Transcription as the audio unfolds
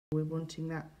We're wanting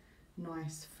that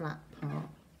nice flat part.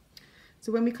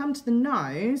 So when we come to the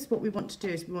nose, what we want to do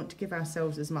is we want to give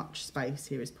ourselves as much space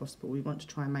here as possible. We want to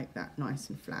try and make that nice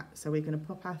and flat. So we're going to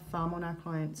pop our thumb on our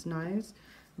client's nose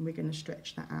and we're going to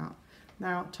stretch that out.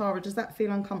 Now, Tara, does that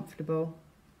feel uncomfortable?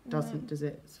 Doesn't, does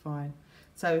it? It's fine.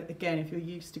 So again, if you're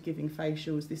used to giving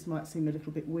facials, this might seem a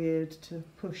little bit weird to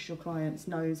push your client's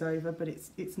nose over, but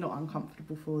it's not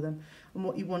uncomfortable for them. And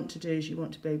what you want to do is you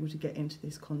want to be able to get into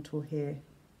this contour here.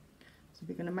 So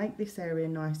we're going to make this area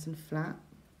nice and flat.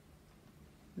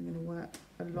 We're going to work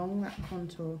along that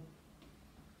contour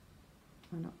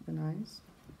and up the nose.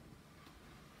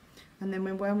 And then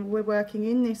when we're working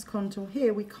in this contour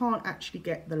here, we can't actually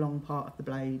get the long part of the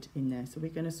blade in there. So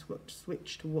we're going to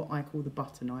switch to what I call the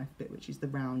butter knife bit, which is the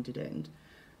rounded end.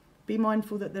 Be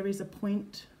mindful that there is a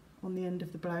point on the end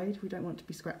of the blade. We don't want to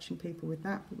be scratching people with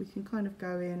that, but we can kind of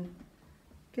go in,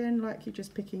 again, like you're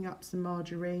just picking up some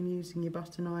margarine using your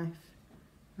butter knife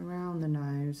around the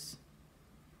nose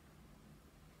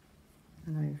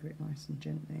and over it nice and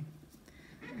gently.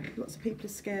 Lots of people are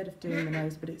scared of doing the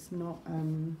nose, but it's not,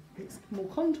 it's more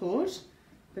contoured,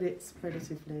 but it's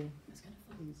relatively, it's kind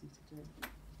of easy to do.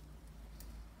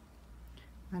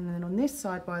 And then on this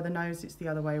side by the nose, it's the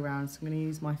other way around. So I'm going to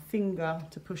use my finger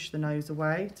to push the nose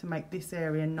away to make this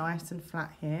area nice and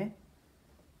flat here.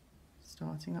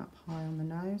 Starting up high on the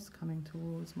nose, coming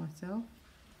towards myself.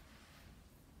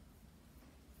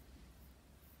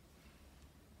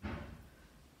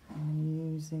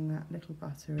 And using that little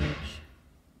butter edge,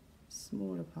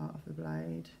 smaller part of the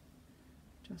blade,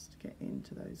 just to get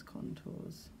into those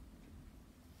contours.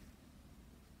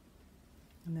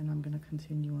 And then I'm going to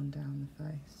continue on down the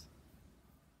face.